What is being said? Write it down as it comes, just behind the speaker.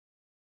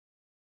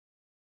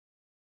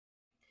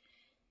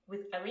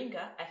With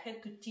Oringo, I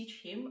had to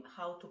teach him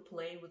how to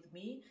play with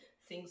me,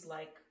 things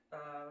like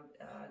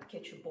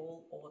catch a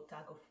ball or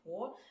tug of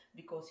war,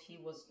 because he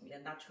was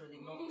naturally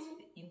not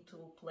into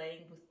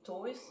playing with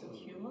toys and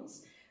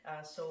humans.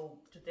 So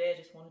today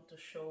I just wanted to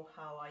show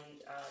how I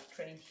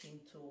trained him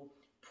to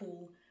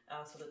pull,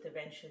 so that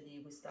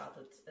eventually we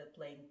started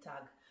playing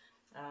tug.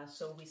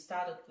 So we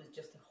started with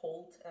just a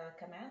hold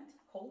command.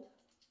 Hold.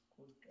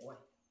 Good boy.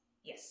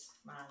 Yes,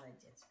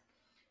 молодец.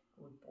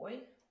 Good boy.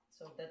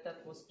 So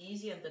that was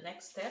easy, and the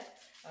next step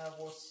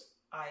was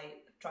I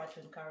tried to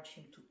encourage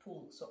him to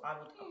pull. So I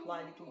would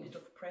apply a little bit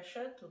of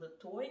pressure to the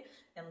toy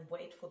and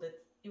wait for that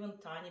even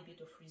tiny bit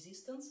of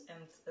resistance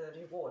and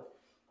reward.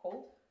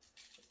 Hold.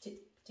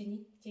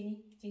 Tini, tini,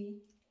 tini.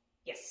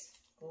 Yes.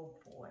 Good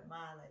boy.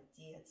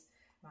 Молодец.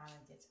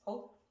 Молодец.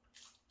 Hold.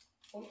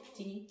 Hold.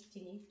 Tini,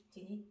 tini,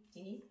 tini,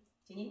 tini,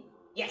 tini.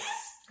 Yes.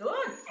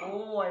 Good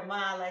boy.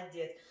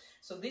 Молодец.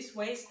 So this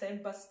way,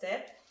 step by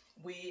step,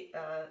 we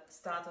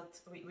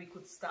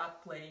could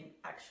start playing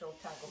actual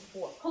tug of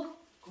war. Hold.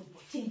 Good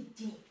boy. Tini,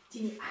 tini,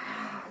 tini.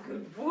 Ah,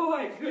 good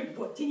boy. Good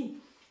boy. Tini,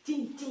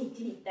 tini, tini,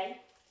 tini.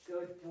 Дай.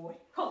 Good boy.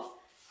 Hold.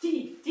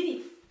 Tini,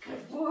 tini.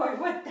 Good boy.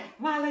 What the?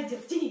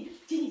 Молодец. Tini,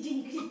 tini,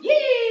 tini.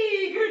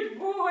 Yay! Good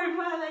boy.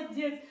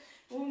 Молодец.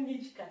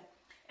 Умничка.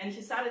 And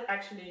he started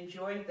actually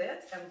enjoying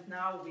that, and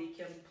now we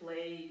can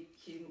play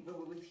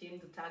with him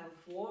the tug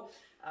of war.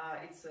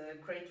 It's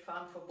great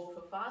fun for both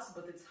of us,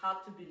 but it's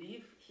hard to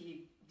believe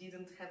he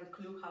didn't have a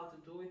clue how to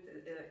do it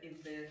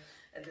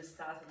at the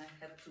start, and I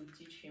had to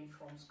teach him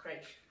from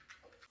scratch.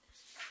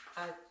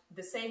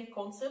 The same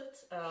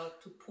concept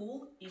to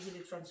pull easily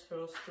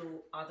transfers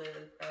to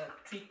other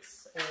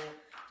tricks or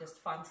just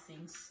fun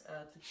things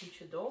to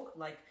teach a dog,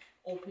 like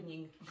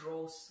opening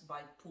drawers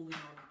by pulling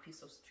on a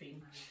piece of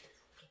string.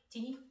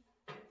 Tini.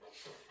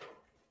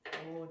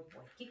 Good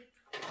boy. Kick.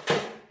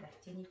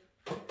 Tini.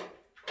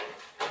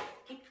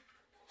 Kick.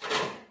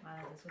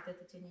 Молодец. Вот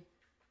это тяни.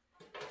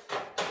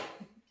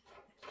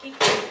 Kick.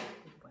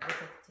 Good boy. Вот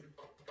это тяни.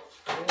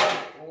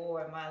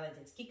 Ой,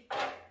 молодец. Kick.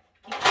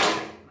 Kick.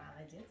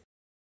 Молодец.